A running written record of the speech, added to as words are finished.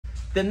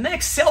The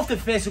next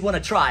self-defense we're gonna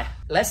try.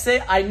 Let's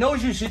say I know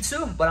Jiu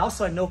Jitsu, but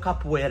also I know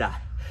Capoeira.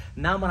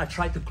 Now I'm gonna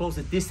try to close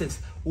the distance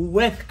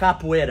with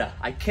Capoeira.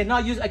 I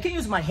can't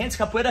use my hands.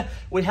 Capoeira,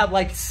 we have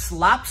like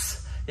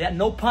slaps, yeah,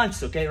 no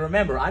punch, okay?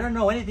 Remember, I don't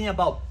know anything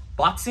about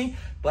boxing,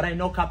 but I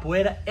know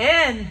Capoeira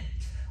and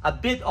a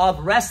bit of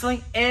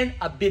wrestling and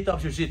a bit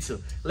of Jiu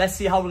Jitsu. Let's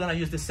see how we're gonna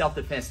use this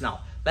self-defense now.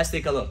 Let's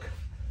take a look.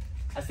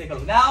 Let's take a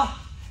look. Now,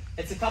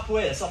 it's a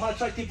Capoeira, so I'm gonna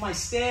try to keep my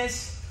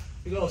stance.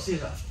 You go,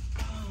 Caesar.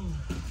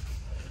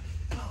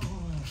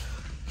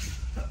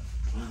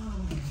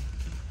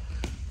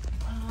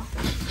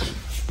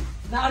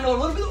 Now I know a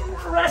little bit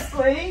of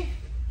wrestling.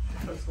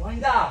 It's going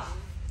down.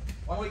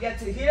 When we get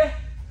to here,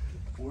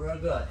 we're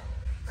good.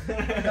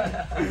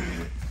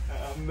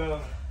 No.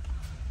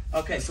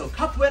 Okay, so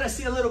Capoeira,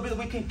 see a little bit,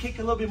 we can kick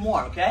a little bit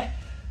more, okay?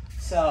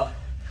 So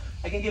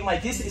I can get my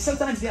distance.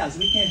 Sometimes, yes,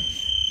 we can.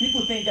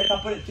 People think that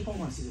Capoeira, keep on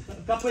going, Caesar.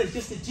 Capoeira is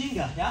just a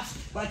jinga, yeah?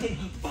 But I can,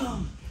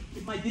 boom,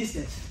 get my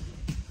distance.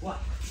 What?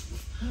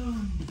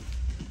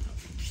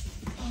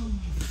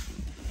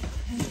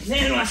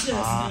 Then watch this.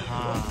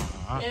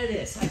 There it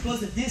is. I close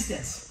the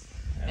distance.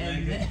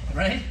 And then,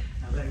 right?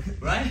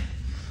 Right?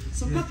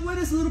 So Capoeira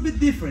is a little bit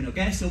different,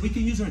 okay? So we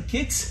can use our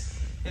kicks.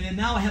 And then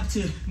now I have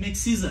to make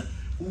Caesar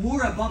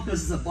worry about,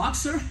 because as a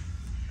boxer,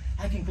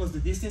 I can close the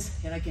distance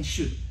and I can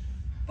shoot.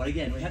 But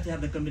again, we have to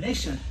have the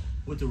combination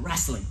with the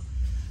wrestling.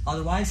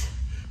 Otherwise,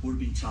 we'll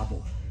be in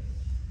trouble.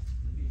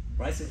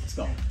 Right? So let's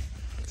go.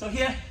 So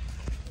here,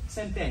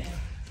 same thing.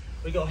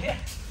 We go here,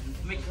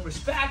 make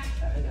respect.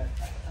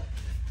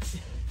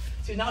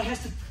 See, now he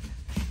has to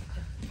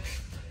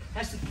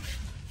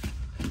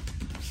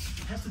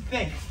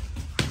think.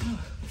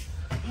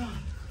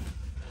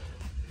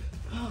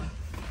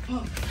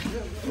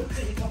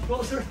 Come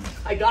closer.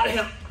 I got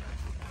him.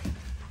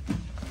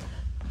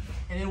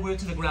 And then we're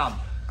to the ground.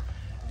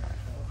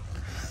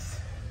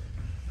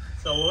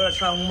 So we're gonna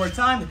try one more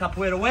time, the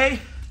Capoeira way.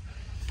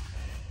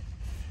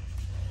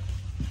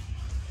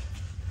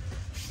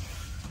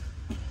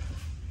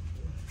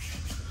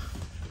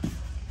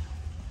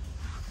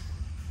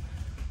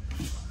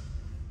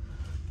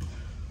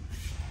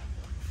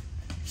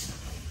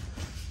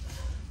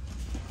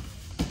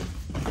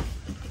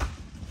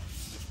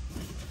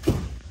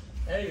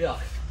 There you go.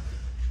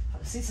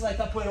 Since like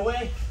Capoeira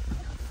way,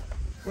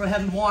 we're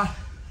having a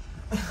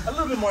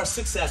little bit more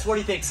success. What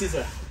do you think,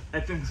 Caesar? I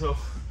think so.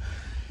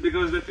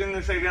 Because the thing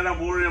is, I gotta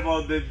worry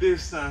about the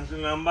distance.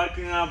 And I'm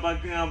backing up,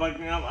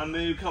 and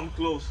then you come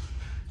close.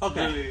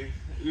 Okay. Really,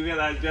 you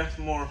gotta adjust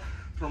more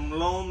from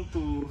long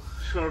to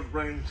short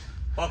range.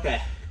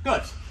 Okay,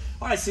 good.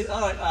 All right,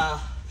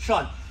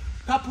 Sean.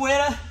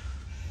 Capoeira,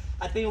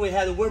 I think we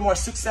had way more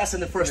success in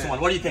the first one.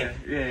 What do you think?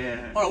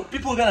 Yeah. All right,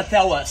 people are gonna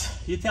tell us.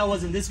 You tell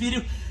us in this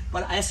video,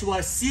 but as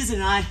what Caesar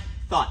and I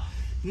thought.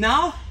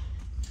 Now,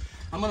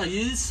 I'm gonna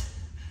use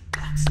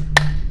boxing.